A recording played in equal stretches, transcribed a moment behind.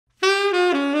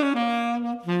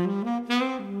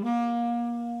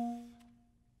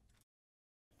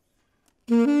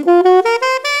Oh,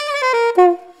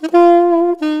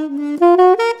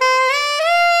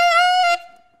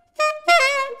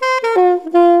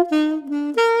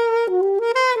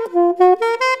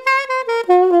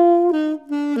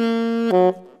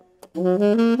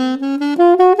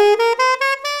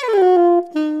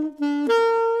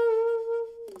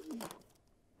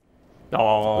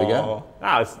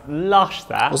 that was lush,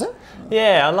 that. Was it?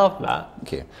 Yeah, I love that.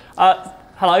 Thank you.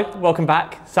 Hello, welcome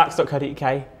back.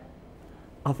 Sax.co.uk,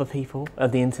 other people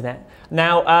of the internet.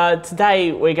 Now,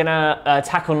 today we're going to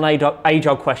tackle an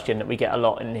age-old question that we get a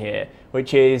lot in here,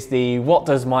 which is the what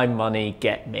does my money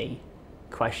get me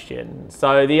question.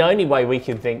 So the only way we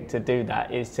can think to do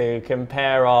that is to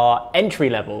compare our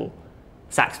entry-level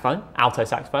saxophone, alto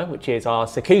saxophone, which is our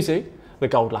Sakkusu, the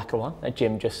gold lacquer one that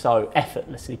Jim just so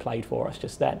effortlessly played for us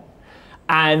just then,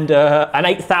 and an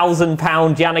 £8,000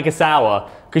 Yanagisawa,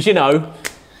 because, you know,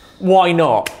 why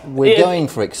not? We're going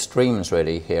for extremes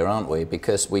really here, aren't we?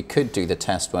 Because we could do the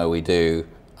test where we do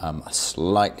a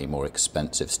slightly more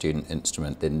expensive student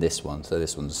instrument than this one. So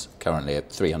this one's currently at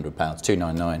 £300,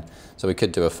 £299. So we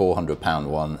could do a £400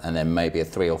 one and then maybe a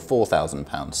 £3,000 or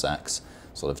 £4,000 sax,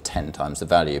 sort of 10 times the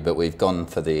value. But we've gone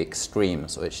for the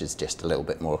extremes, which is just a little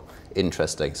bit more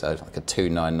interesting. So like a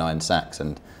 £299 sax,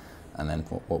 and then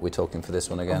what we're talking for this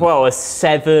one again? Well, a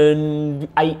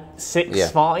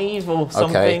 7,865 or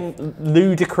something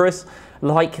ludicrous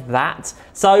like that.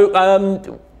 So,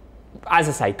 as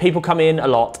I say, people come in a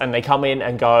lot and they come in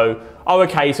and go, oh,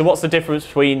 okay, so what's the difference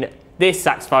between this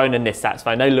saxophone and this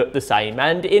saxophone? They look the same.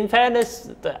 And in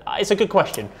fairness, it's a good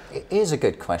question. It is a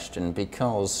good question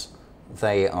because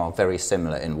they are very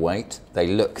similar in weight. They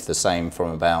look the same from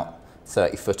about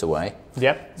 30 foot away.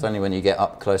 Yep. It's only when you get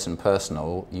up close and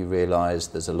personal you realise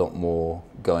there's a lot more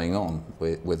going on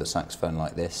with a saxophone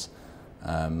like this.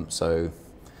 So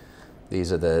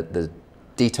these are the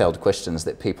detailed questions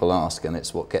that people ask, and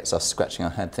it's what gets us scratching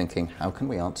our head thinking, how can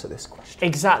we answer this question?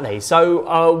 Exactly.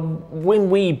 So when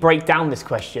we break down this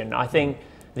question, I think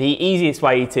the easiest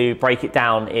way to break it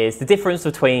down is the difference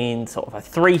between sort of a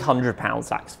 £300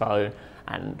 saxophone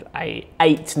and a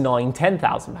 £8,000, £9,000,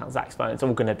 £10,000 saxophone. It's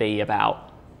all going to be about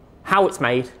how it's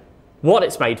made, what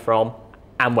it's made from,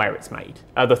 and where it's made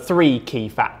are the three key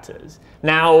factors.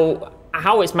 Now,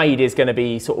 how it's made is going to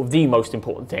be sort of the most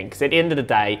important thing, because at the end of the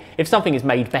day, if something is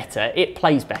made better, it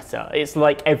plays better. It's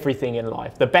like everything in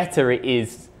life. The better it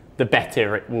is, the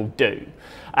better it will do.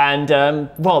 And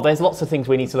well, there's lots of things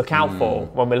we need to look out for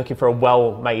when we're looking for a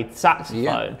well-made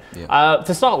saxophone.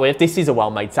 To start with, this is a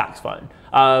well-made saxophone.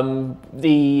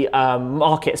 The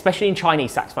market, especially in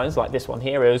Chinese saxophones like this one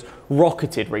here, has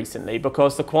rocketed recently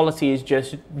because the quality has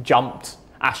just jumped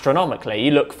astronomically.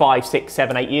 You look 5, 6,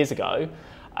 7, 8 years ago,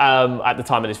 at the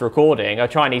time of this recording, a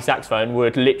Chinese saxophone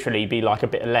would literally be like a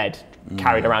bit of lead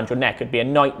carried around your neck. It'd be a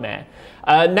nightmare.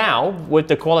 Now, with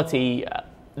the quality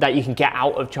that you can get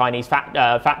out of Chinese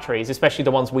factories, especially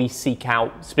the ones we seek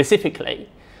out specifically,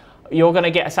 you're going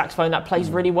to get a saxophone that plays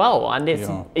really well, and you're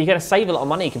going to save a lot of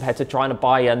money compared to trying to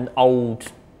buy an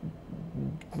old,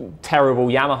 terrible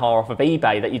Yamaha off of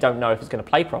eBay that you don't know if it's going to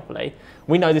play properly.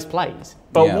 We know this plays,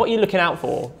 but what are you looking out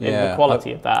for in the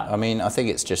quality of that? I mean, I think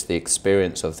it's just the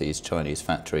experience of these Chinese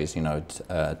factories. You know,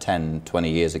 10, 20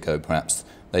 years ago, perhaps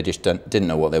they just didn't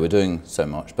know what they were doing so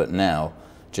much, but now,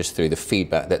 just through the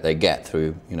feedback that they get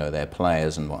through, you know, their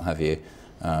players and what have you,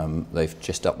 they've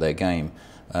just upped their game.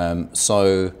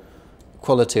 So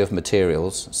quality of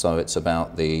materials, so it's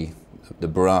about the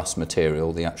brass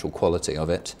material, the actual quality of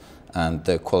it, and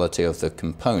the quality of the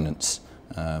components,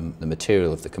 the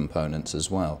material of the components as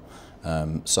well.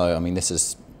 So I mean, this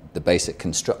is the basic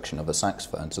construction of a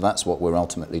saxophone, so that's what we're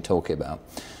ultimately talking about.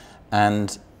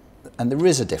 And there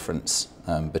is a difference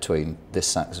between this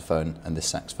saxophone and this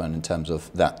saxophone in terms of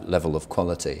that level of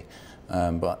quality.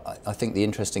 But I think the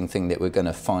interesting thing that we're going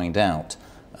to find out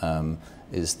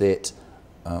is that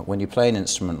when you play an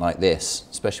instrument like this,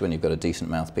 especially when you've got a decent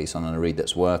mouthpiece on and a reed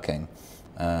that's working,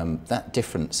 that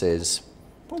difference is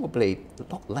probably a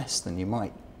lot less than you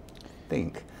might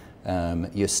think.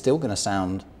 You're still going to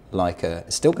sound like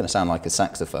a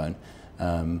saxophone,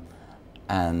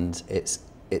 and it's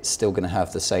still going to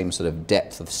have the same sort of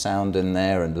depth of sound in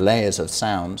there and layers of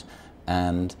sound,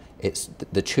 and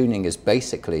the tuning is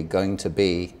basically going to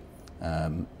be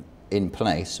in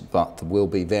place, but there will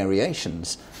be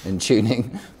variations in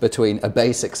tuning between a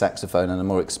basic saxophone and a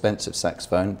more expensive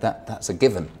saxophone. That's a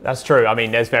given. That's true. I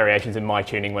mean, there's variations in my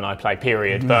tuning when I play,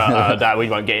 period, but that we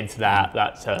won't get into that.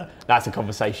 That's a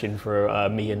conversation for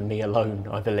me and me alone,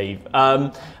 I believe.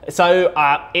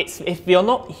 If you're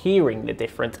not hearing the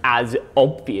difference as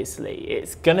obviously,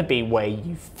 it's going to be where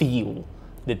you feel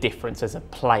the difference as a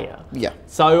player. Yeah.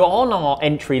 So on our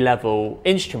entry-level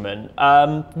instrument,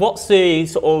 what's the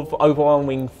sort of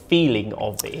overwhelming feeling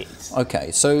of it?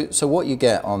 Okay, so what you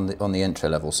get on the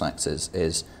entry-level saxes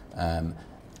is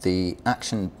the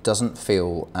action doesn't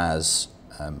feel as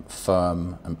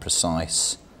firm and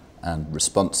precise and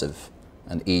responsive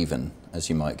and even as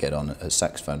you might get on a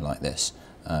saxophone like this.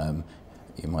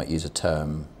 You might use a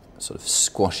term sort of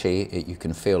squashy. You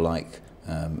can feel like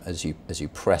as you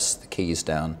press the keys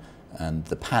down and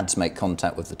the pads make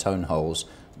contact with the tone holes,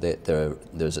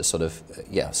 there's a sort of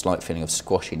slight feeling of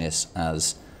squashiness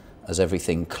as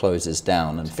everything closes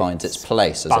down and finds its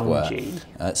place, as it were.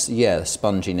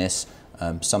 Sponginess.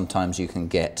 Sometimes you can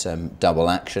get double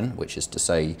action, which is to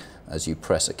say, as you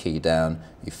press a key down,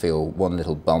 you feel one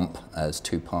little bump as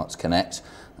two parts connect,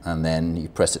 and then you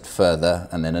press it further,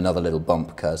 and then another little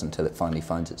bump occurs until it finally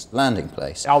finds its landing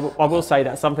place. I will say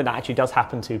that's something that actually does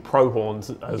happen to pro horns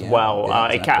as well. Yeah,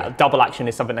 exactly. Double action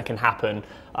is something that can happen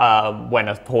when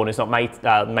a horn is not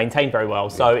maintained very well.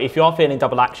 So if you are feeling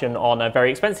double action on a very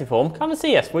expensive horn, come and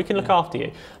see us. We can look after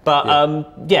you. But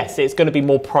yes, it's going to be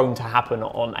more prone to happen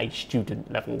on a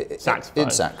student level saxophone.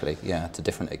 Exactly, yeah, to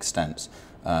different extents.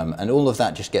 And all of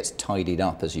that just gets tidied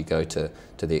up as you go to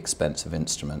the expensive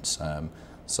instruments.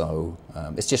 So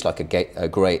it's just like a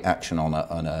great action on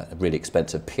a really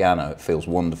expensive piano. It feels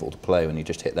wonderful to play when you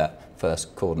just hit that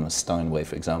first chord on a Steinway,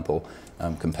 for example,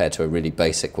 compared to a really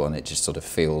basic one. It just sort of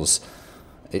feels,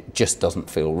 it just doesn't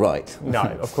feel right. No,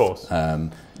 of course.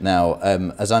 Now,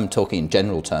 as I'm talking in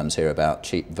general terms here about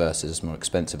cheap versus more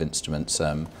expensive instruments,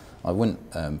 I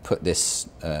wouldn't put this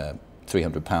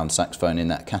 £300 saxophone in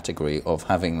that category of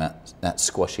having that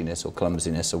squashiness or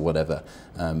clumsiness or whatever,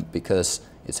 because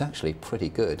it's actually pretty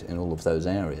good in all of those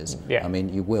areas. Yeah. I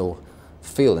mean, you will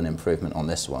feel an improvement on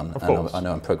this one. Of course. I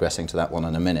know I'm progressing to that one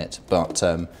in a minute, but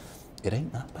it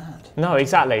ain't that bad. No,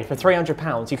 exactly. For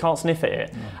 £300, you can't sniff at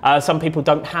it. No. Some people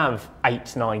don't have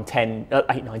 1000.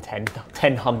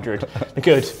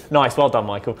 Good, nice, well done,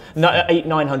 Michael.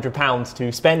 £900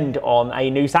 to spend on a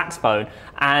new saxophone.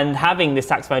 And having this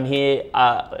saxophone here,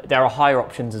 there are higher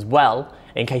options as well,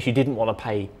 in case you didn't want to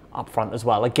pay up front as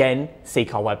well. Again,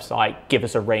 seek our website, give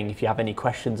us a ring if you have any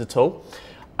questions at all.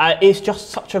 It's just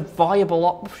such a viable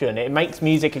option. It makes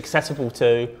music accessible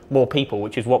to more people,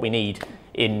 which is what we need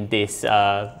in this,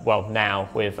 well, now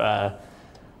with, at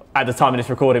the time of this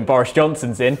recording, Boris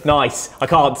Johnson's in. Nice, I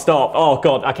can't stop. Oh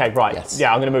God, okay, right. Yes.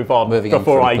 Yeah, I'm gonna move on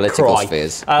before I cry.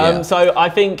 Spheres. So I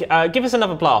think, give us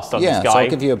another blast on this guy. Yeah, so I'll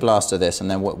give you a blast of this and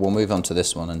then we'll move on to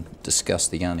this one and discuss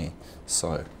the Yanni.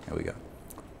 So, here we go.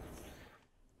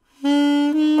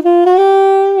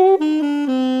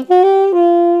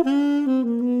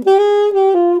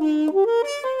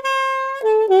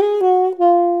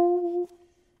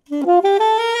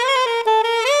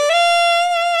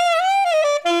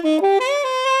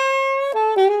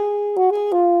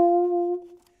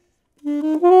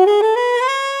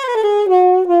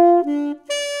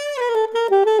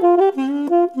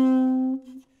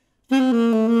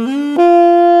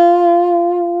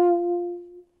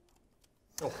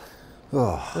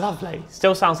 Lovely.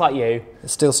 Still sounds like you. It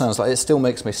still sounds like, it still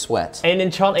makes me sweat. And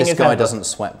enchanting this guy doesn't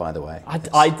sweat, by the way.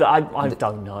 I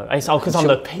don't know. It's because I'm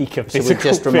the peak of physical fitness. Should we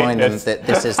just remind them that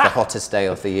this is the hottest day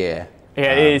of the year?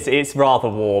 Yeah, it is. It's rather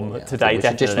warm today, we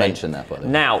should just mention that, by the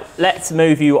way. Now, let's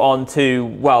move you on to,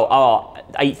 well, our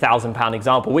 £8,000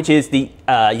 example, which is the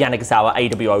Yanagisawa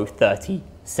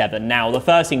AWO37. Now, the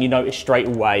first thing you notice straight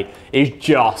away is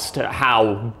just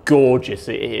how gorgeous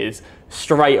it is.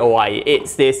 Straight away,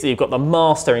 it's this, you've got the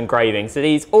master engraving. So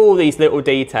all these little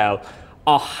details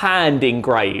are hand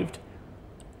engraved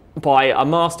by a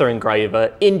master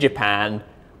engraver in Japan,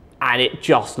 and it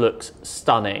just looks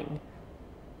stunning.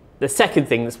 The second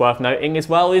thing that's worth noting as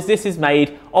well is this is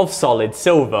made of solid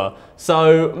silver.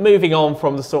 So moving on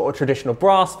from the sort of traditional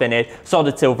brass finish,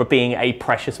 solid silver being a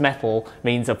precious metal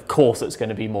means of course it's going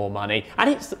to be more money.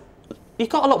 And you've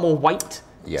got a lot more weight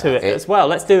to it as well.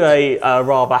 Let's do a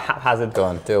rather haphazard... Go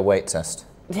on, do a weight test.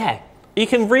 Yeah, you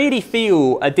can really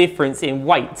feel a difference in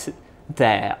weight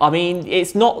there. I mean,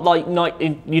 it's not like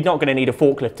you're not going to need a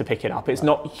forklift to pick it up. It's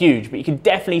not huge, but you can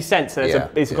definitely sense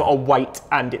that it's got a weight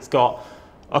and it's got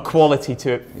a quality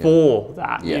to it for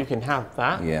that. You can have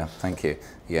that. Yeah, thank you.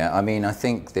 Yeah, I mean, I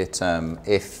think that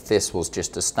if this was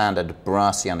just a standard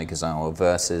brass Yanagisawa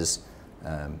versus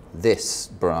this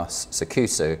brass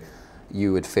Sakkusu,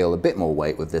 you would feel a bit more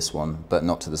weight with this one, but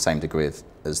not to the same degree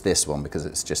as this one, because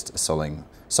it's just a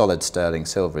solid sterling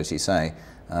silver, as you say.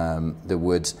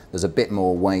 There's a bit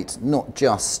more weight, not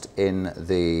just in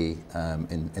the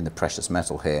precious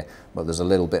metal here, but there's a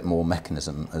little bit more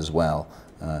mechanism as well.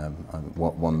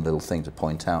 One little thing to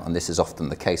point out, and this is often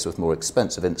the case with more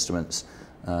expensive instruments,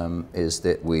 is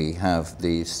that we have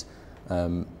these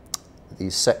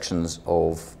sections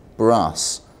of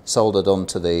brass soldered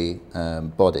onto the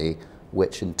body,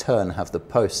 which in turn have the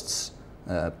posts,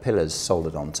 pillars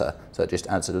soldered onto, so it just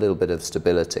adds a little bit of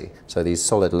stability. So these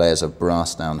solid layers of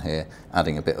brass down here,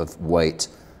 adding a bit of weight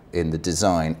in the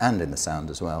design and in the sound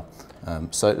as well.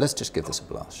 So let's just give this a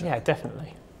blast. Yeah,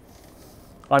 definitely.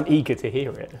 I'm eager to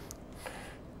hear it.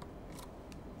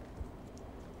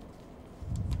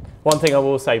 One thing I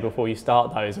will say before you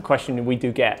start, though, is a question we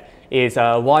do get is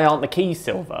why aren't the keys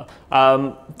silver?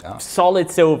 Solid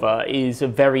silver is a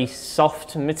very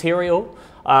soft material.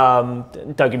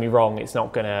 Don't get me wrong, it's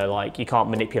not gonna, like, you can't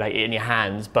manipulate it in your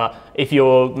hands, but if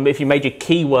you made your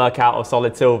key work out of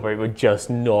solid silver, it would just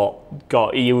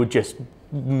you would just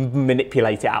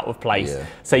manipulate it out of place. Yeah.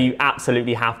 So you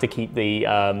absolutely have to keep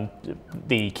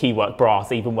the key work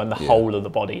brass, even when the whole of the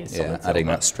body is solid silver. Adding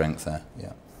that strength there.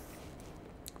 Yeah.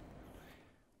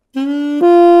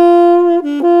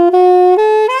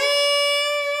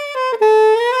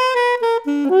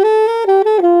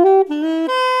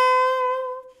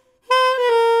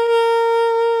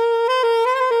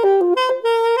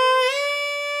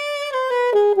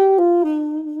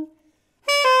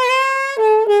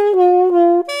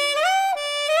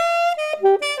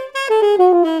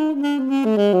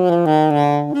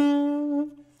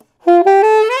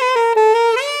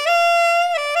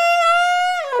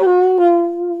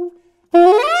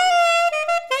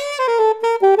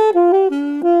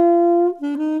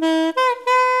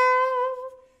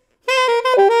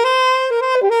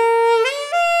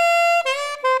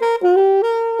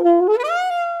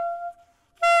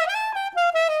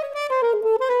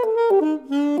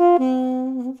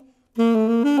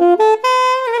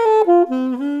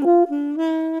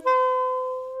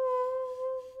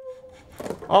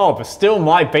 Oh, but still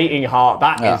my beating heart,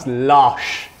 that is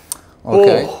lush.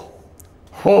 Okay.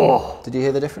 Oh. Did you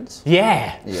hear the difference?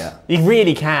 Yeah. Yeah. You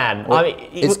really can. Well, I mean,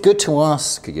 it's good to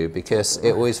ask you, because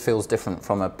it always feels different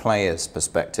from a player's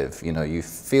perspective. You know, you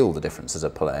feel the difference as a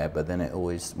player, but then it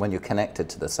always, when you're connected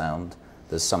to the sound,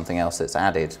 there's something else that's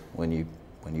added when you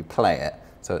play it.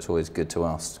 So it's always good to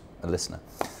ask a listener.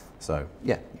 So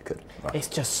yeah, you could. Right. It's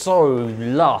just so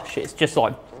lush. It's just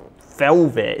like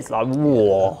velvet. It's like,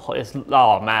 whoa. It's,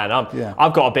 oh man,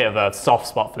 I've got a bit of a soft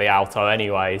spot for the alto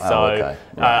anyway. So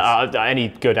nice. Any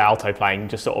good alto playing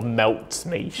just sort of melts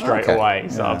me straight away.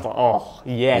 So I'm like, oh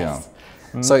yes.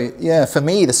 Yeah. So yeah, for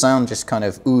me the sound just kind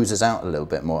of oozes out a little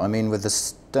bit more. I mean, with the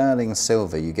sterling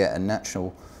silver you get a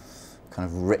natural kind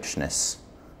of richness.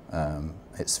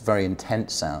 It's a very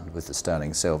intense sound with the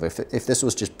sterling silver. If this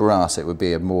was just brass, it would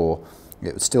be it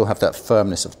would still have that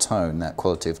firmness of tone, that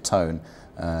quality of tone,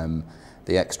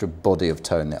 the extra body of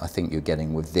tone that I think you're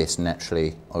getting with this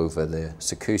naturally over the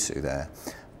Sakkusu there.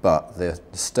 But the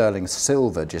sterling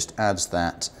silver just adds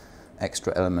that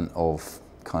extra element of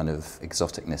kind of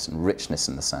exoticness and richness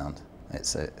in the sound.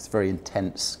 It's a very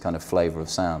intense kind of flavour of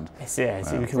sound. So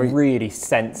you can really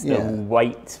sense the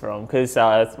weight from, because,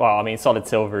 well, I mean, solid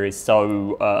silver is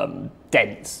so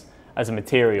dense as a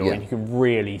material, and you can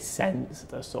really sense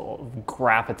the sort of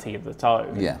gravity of the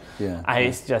tone. And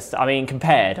it's just, I mean,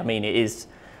 compared, I mean, it's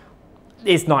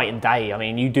night and day. I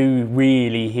mean, you do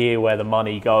really hear where the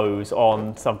money goes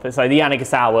on something. So the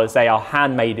Yanagisawas, they are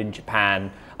handmade in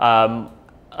Japan.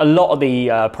 A lot of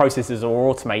the processes are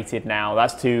automated now.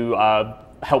 That's to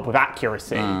help with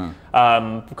accuracy,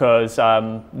 because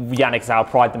Yanagisawa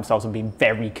pride themselves on being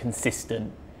very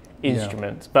consistent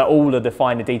instruments, but all of the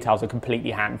finer details are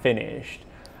completely hand finished.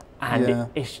 And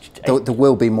there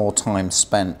will be more time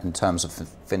spent in terms of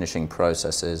finishing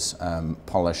processes,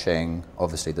 polishing.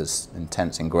 Obviously, there's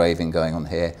intense engraving going on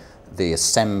here. The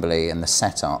assembly and the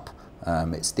setup.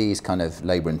 It's these kind of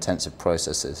labour-intensive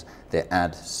processes that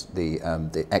add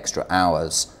the extra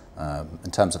hours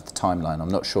in terms of the timeline. I'm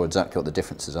not sure exactly what the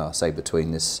differences are, say, between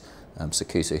this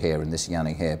Sakkusu here and this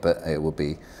Yani here, but it will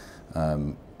be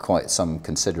quite some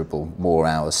considerable more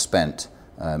hours spent,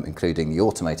 including the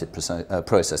automated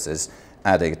processes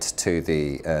added to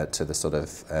the sort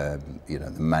of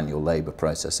the manual labour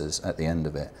processes at the end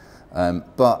of it.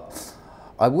 But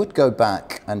I would go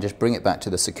back and just bring it back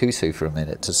to the Sakkusu for a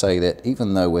minute to say that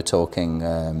even though we're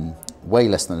talking way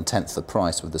less than a tenth the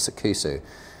price with the Sakkusu,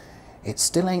 it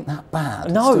still ain't that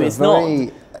bad. No, it's still it's a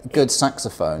very good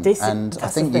saxophone. And I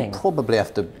think you probably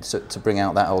have to bring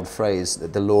out that old phrase,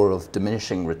 the law of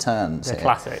diminishing returns. The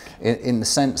classic. In the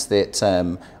sense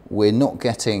that we're not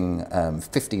getting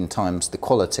 15 times the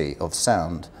quality of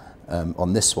sound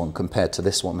on this one compared to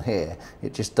this one here.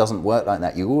 It just doesn't work like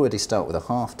that. You already start with a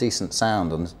half decent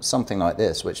sound on something like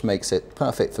this, which makes it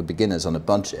perfect for beginners on a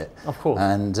budget. Of course.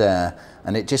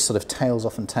 And it just sort of tails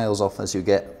off and tails off as you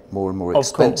get more and more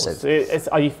expensive. Of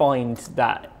course. You find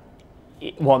that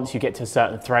once you get to a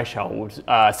certain threshold,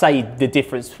 say the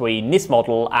difference between this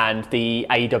model and the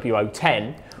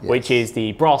AWO10, which is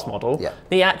the brass model,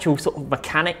 the actual sort of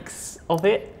mechanics of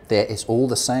it, it's all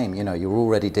the same. You know, you're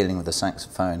already dealing with a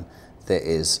saxophone that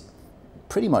is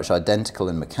pretty much identical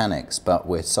in mechanics, but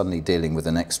we're suddenly dealing with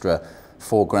an extra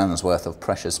 4 grams worth of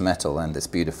precious metal and this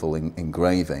beautiful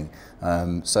engraving.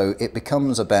 So it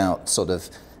becomes about sort of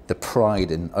the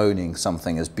pride in owning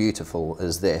something as beautiful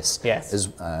as this. Yes.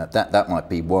 That might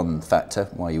be one factor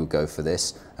why you would go for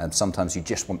this. Sometimes you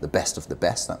just want the best of the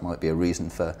best. That might be a reason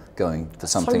for going for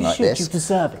something like this. You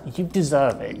deserve it. You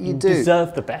deserve it. You do.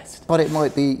 Deserve the best. But it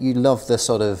might be you love the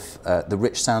sort of the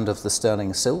rich sound of the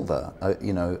sterling silver,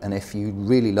 you know. And if you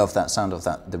really love that sound of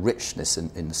the richness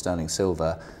in the sterling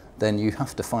silver, then you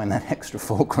have to find that extra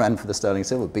 4 grand for the sterling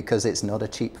silver, because it's not a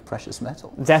cheap precious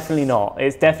metal. Definitely not.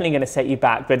 It's definitely going to set you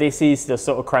back, but this is the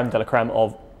sort of creme de la creme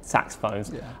of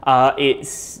saxophones. Yeah.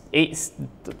 It's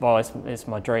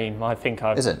my dream. I think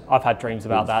I've had dreams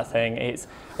about that thing.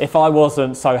 If I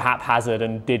wasn't so haphazard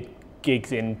and did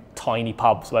gigs in tiny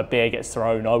pubs where beer gets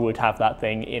thrown, I would have that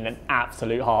thing in an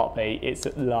absolute heartbeat. It's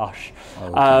lush.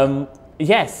 Okay.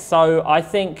 Yes, so I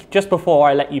think just before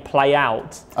I let you play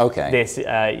out this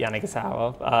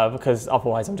Yanagisawa, because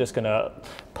otherwise I'm just going to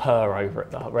purr over it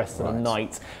the rest of the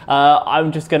night,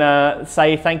 I'm just going to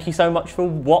say thank you so much for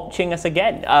watching us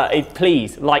again.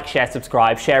 Please like, share,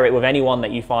 subscribe, share it with anyone that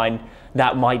you find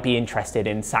that might be interested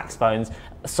in saxophones,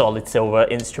 solid silver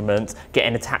instruments,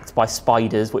 getting attacked by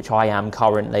spiders, which I am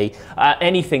currently,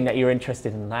 anything that you're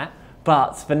interested in that.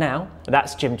 But for now,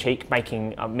 that's Jim Cheek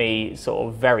making me sort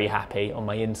of very happy on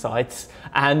my insides,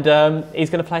 and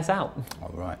he's going to play us out. All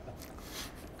right.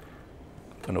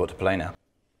 Don't know what to play now.